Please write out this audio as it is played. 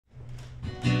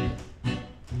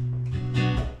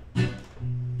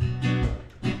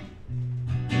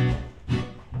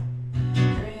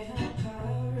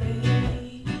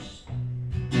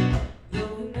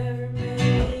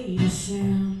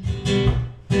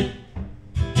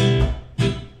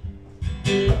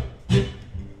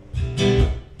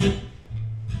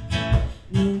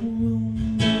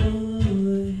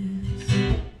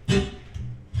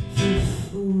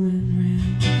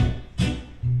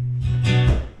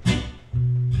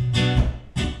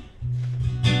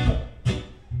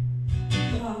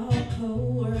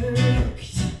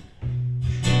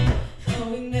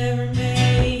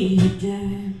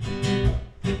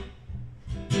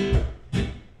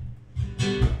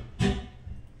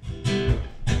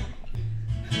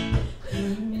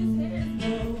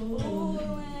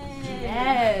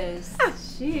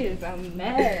is a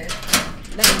mess.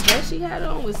 That dress she had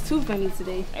on was too funny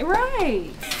today. Right.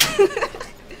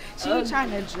 She be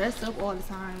trying to dress up all the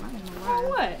time. I don't know why. For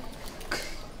what?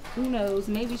 Who knows?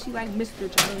 Maybe she like Mr.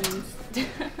 Jones.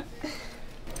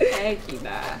 Heck,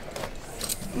 nah.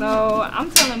 So I'm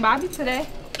telling Bobby today.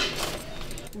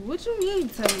 What you mean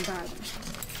telling Bobby?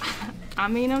 I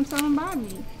mean, I'm telling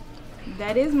Bobby.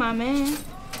 That is my man.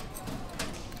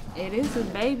 It is his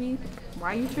baby.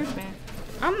 Why you tripping?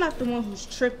 I'm not the one who's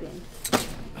tripping.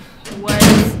 What?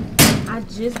 I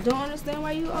just don't understand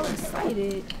why you all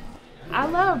excited. I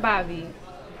love Bobby.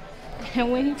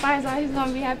 And when he finds out, he's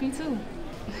gonna be happy too.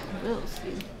 We'll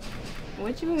see.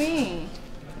 What you mean?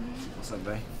 What's up,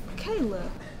 babe? Kayla.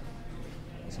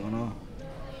 What's going on?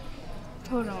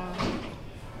 Hold on.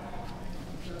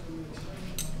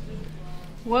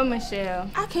 What, Michelle?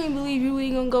 I can't believe you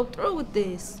ain't gonna go through with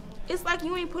this. It's like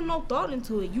you ain't put no thought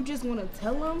into it. You just wanna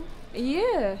tell him?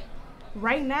 Yeah.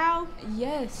 Right now?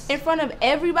 Yes. In front of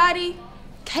everybody?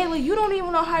 Kayla, you don't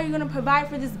even know how you're gonna provide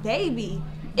for this baby.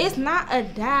 It's not a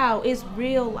doll, it's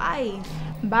real life.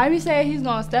 Bobby said he's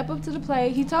gonna step up to the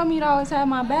plate. He told me he'd always have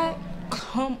my back.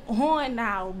 Come on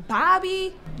now,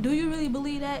 Bobby. Do you really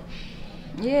believe that?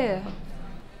 Yeah.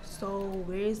 So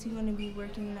where is he gonna be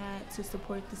working at to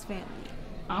support this family?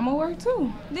 I'ma work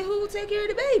too. Then who will take care of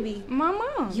the baby? My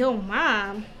mom. Your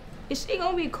mom? Is she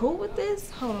gonna be cool with this?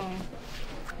 Hold on.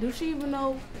 Do she even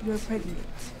know you're pregnant?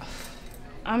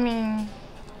 I mean,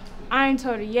 I ain't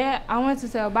told her yet. I want to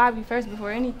tell Bobby first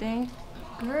before anything.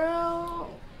 Girl,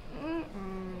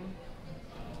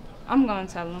 I'm gonna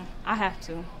tell him. I have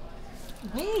to.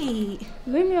 Wait.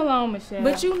 Leave me alone, Michelle.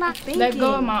 But you not thinking. Let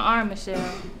go of my arm,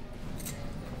 Michelle.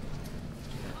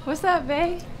 What's up,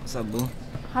 babe? What's up, boo?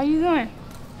 How you doing?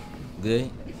 Good?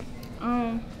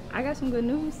 I got some good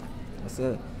news. What's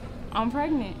up? I'm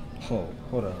pregnant. Oh,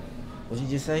 hold up. What'd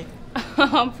you just say?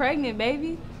 I'm pregnant,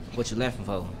 baby. What you laughing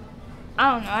for?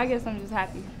 I don't know. I guess I'm just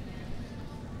happy.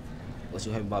 What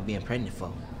you happy about being pregnant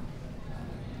for?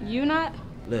 You not?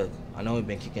 Look, I know we've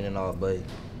been kicking it all, but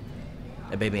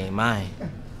that baby ain't mine.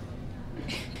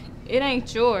 It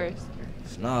ain't yours.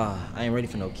 Nah, I ain't ready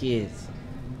for no kids.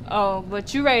 Oh,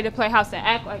 but you ready to play house and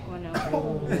act like one though.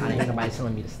 I didn't hear nobody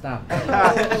telling me to stop.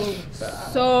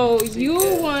 So you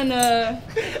wanna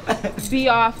be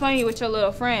all funny with your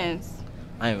little friends?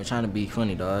 I ain't even trying to be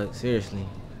funny, dog. Seriously.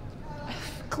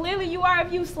 Clearly you are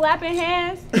if you slapping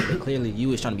hands. But clearly you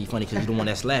was trying to be funny because you're the one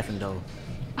that's laughing, though.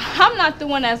 I'm not the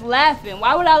one that's laughing.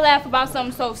 Why would I laugh about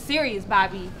something so serious,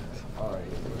 Bobby? All right.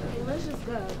 Let's just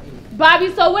go.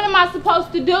 Bobby, so what am I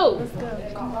supposed to do? Let's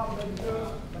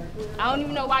go. I don't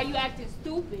even know why you acting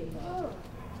stupid.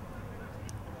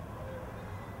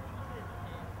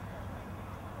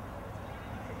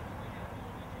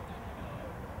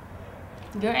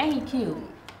 Girl, ain't he cute?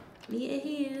 Yeah,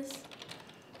 he is.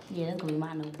 Yeah, that's gonna be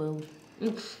my new boo.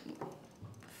 There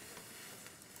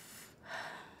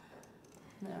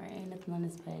ain't nothing on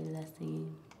this page that I see.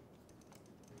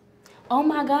 Oh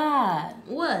my God.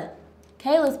 What?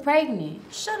 Kayla's pregnant.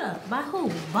 Shut up. By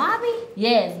who? Bobby?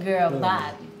 Yes, girl,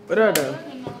 Bobby. What are they?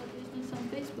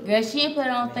 Girl, she ain't put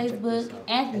it on Facebook.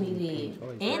 Anthony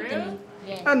did. Anthony?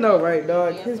 Yes. I know, right,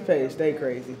 dog? His page stay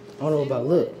crazy. I don't know about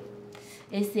look.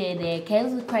 It said that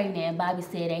Kayla was pregnant and Bobby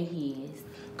said ain't his.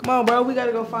 Come on, bro. We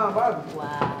gotta go find Bobby.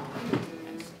 Wow.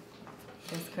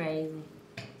 That's crazy.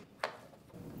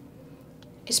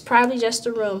 It's probably just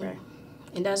a rumor.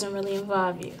 It doesn't really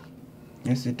involve you.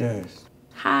 Yes, it does.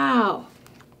 How?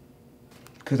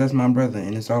 Because that's my brother,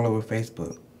 and it's all over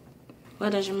Facebook. Well,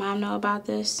 does your mom know about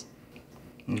this?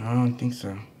 No, I don't think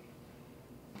so.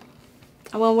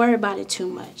 I won't worry about it too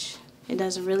much. It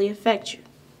doesn't really affect you,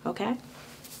 okay?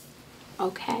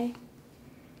 Okay?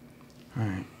 All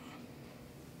right.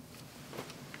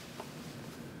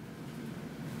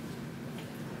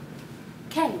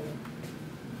 Kayla.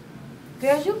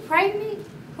 Girl, you pregnant?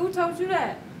 Who told you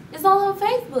that? It's all on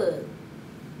Facebook.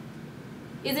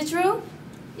 Is it true?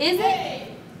 Is it?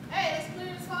 Hey, let's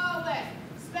clear this hallway.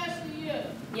 Especially you.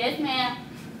 Yes, ma'am.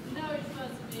 You know what you're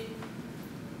supposed to be.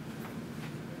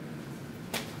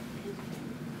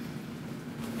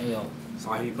 Hey, yo. So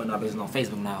why you putting our business on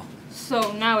Facebook now?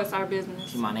 So now it's our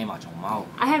business. Keep my name out your mouth.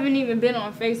 I haven't even been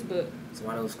on Facebook. So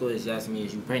why those schools asking me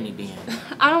is you pregnant then?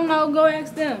 I don't know. Go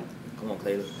ask them. Come on,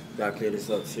 Kayla. You gotta clear this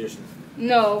up, seriously.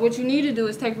 No, what you need to do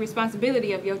is take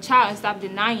responsibility of your child and stop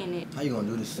denying it. How you gonna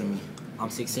do this to me? I'm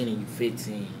 16 and you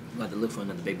 15. You got to look for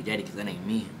another baby daddy because that ain't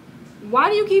me. Why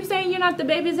do you keep saying you're not the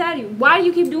baby's daddy? Why do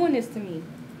you keep doing this to me?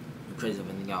 You crazy if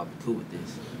I think I'll be cool with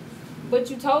this. But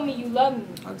you told me you love me.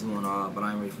 I do and all, but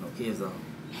I ain't ready for no kids though.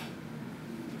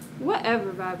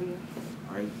 Whatever, Bobby.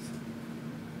 Alright?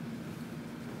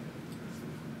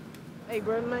 Hey,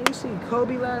 bro, man, you see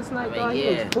Kobe last night, dog? yeah.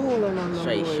 He was fooling on them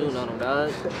Straight boys. shooting on them, dog.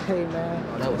 Hey, man.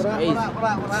 Oh, that was What up, crazy. what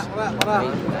up?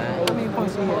 Crazy, man. How many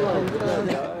points you had?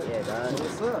 Yeah, dog.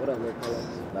 What's up? What up, little fella?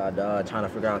 Nah, dog, trying to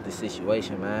figure out this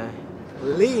situation, man.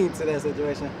 Leading to that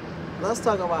situation, let's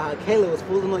talk about how Kayla was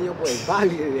fooling on your boy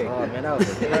Bobby today. Oh, man, that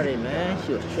was a party, man.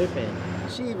 She was tripping.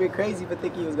 She even crazy for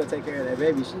thinking he was gonna take care of that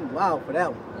baby. She wild for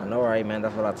that one. I know, right, man?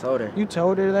 That's what I told her. You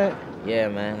told her that? Yeah,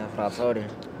 man, that's what I told her.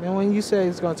 Man, when you said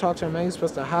he's gonna talk to her, man, you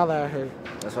supposed to holler at her.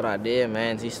 That's what I did,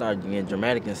 man. She started getting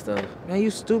dramatic and stuff. Man, you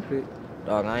stupid.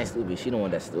 Dog, I ain't stupid. She the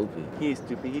one that's stupid. He ain't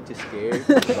stupid, he just scared.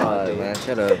 Dog, man,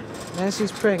 shut up. Man,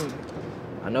 she's pregnant.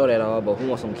 I know that all, but who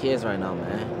wants some kids right now,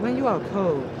 man? Man, you out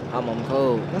cold. I'm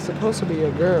cold. That's supposed to be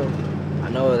your girl. I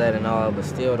know that and all, but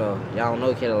still, though, y'all don't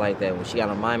know Kayla like that. When she got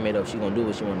her mind made up, she gonna do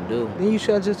what she wanna do. Then you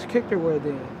should have just kicked her with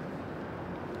then.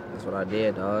 That's what I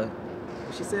did, dog.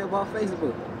 What she said about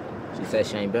Facebook? She said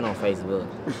she ain't been on Facebook.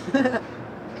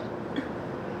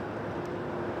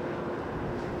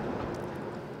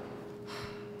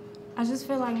 I just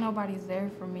feel like nobody's there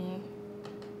for me.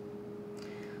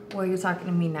 Well, you're talking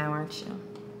to me now, aren't you?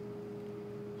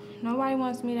 Nobody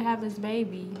wants me to have this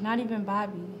baby, not even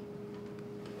Bobby.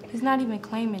 He's not even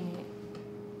claiming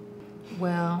it.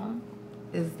 Well,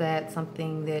 is that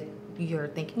something that you're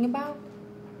thinking about?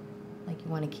 Like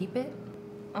you want to keep it?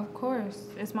 Of course,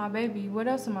 it's my baby. What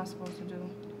else am I supposed to do?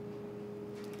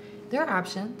 There are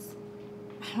options.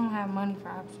 I don't have money for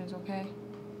options, okay?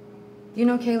 You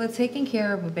know, Kayla, taking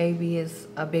care of a baby is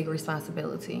a big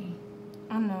responsibility.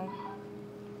 I know.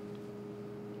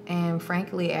 And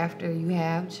frankly, after you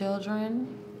have children,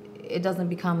 it doesn't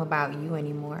become about you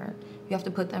anymore. You have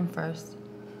to put them first.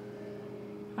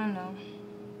 I know.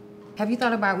 Have you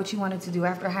thought about what you wanted to do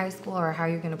after high school or how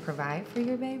you're going to provide for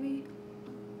your baby?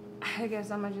 I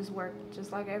guess I'm gonna just work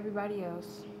just like everybody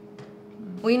else.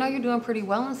 Well, you know, you're doing pretty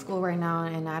well in school right now,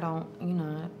 and I don't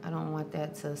want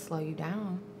that to slow you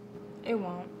down. It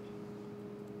won't.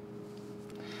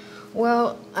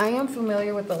 Well, I am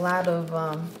familiar with a lot of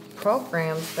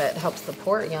programs that help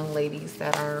support young ladies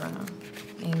that are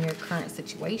in your current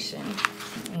situation.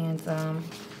 And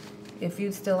if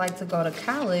you'd still like to go to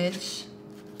college,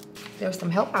 there's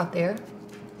some help out there.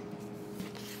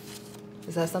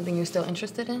 Is that something you're still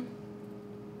interested in?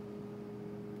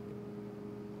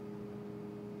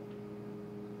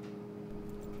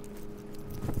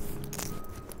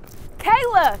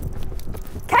 Kayla!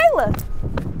 Kayla!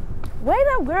 Wait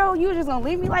up, girl. You just gonna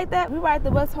leave me like that? We ride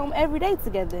the bus home every day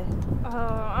together. Oh,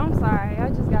 I'm sorry. I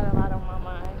just got a lot on my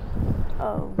mind.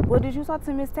 Oh, what did you talk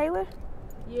to Miss Taylor?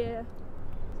 Yeah.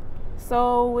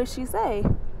 So, what'd she say?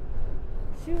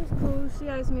 She was cool. She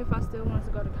asked me if I still wanted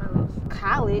to go to college.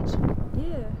 College?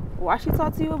 Yeah. Why she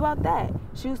talk to you about that?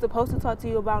 She was supposed to talk to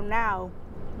you about now.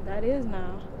 That is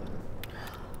now.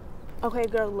 Okay,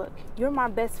 girl, look. You're my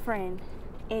best friend.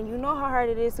 And you know how hard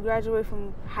it is to graduate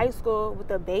from high school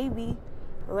with a baby,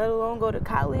 let alone go to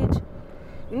college.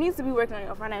 You need to be working on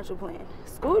your financial plan.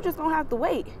 School just gonna have to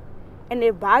wait. And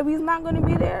if Bobby's not gonna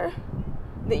be there,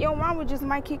 then your mama just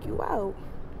might kick you out.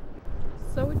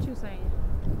 So what you saying?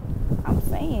 I'm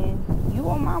saying, you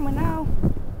on mama now.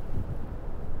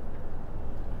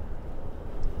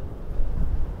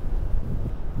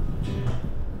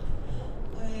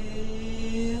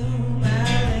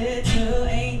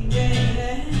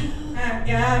 I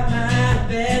got my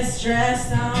best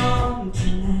dress on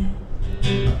tonight.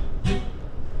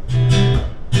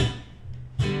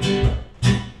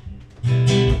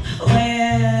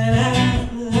 When I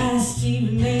last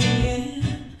evening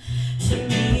to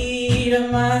meet a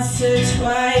monster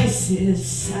twice his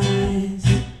size.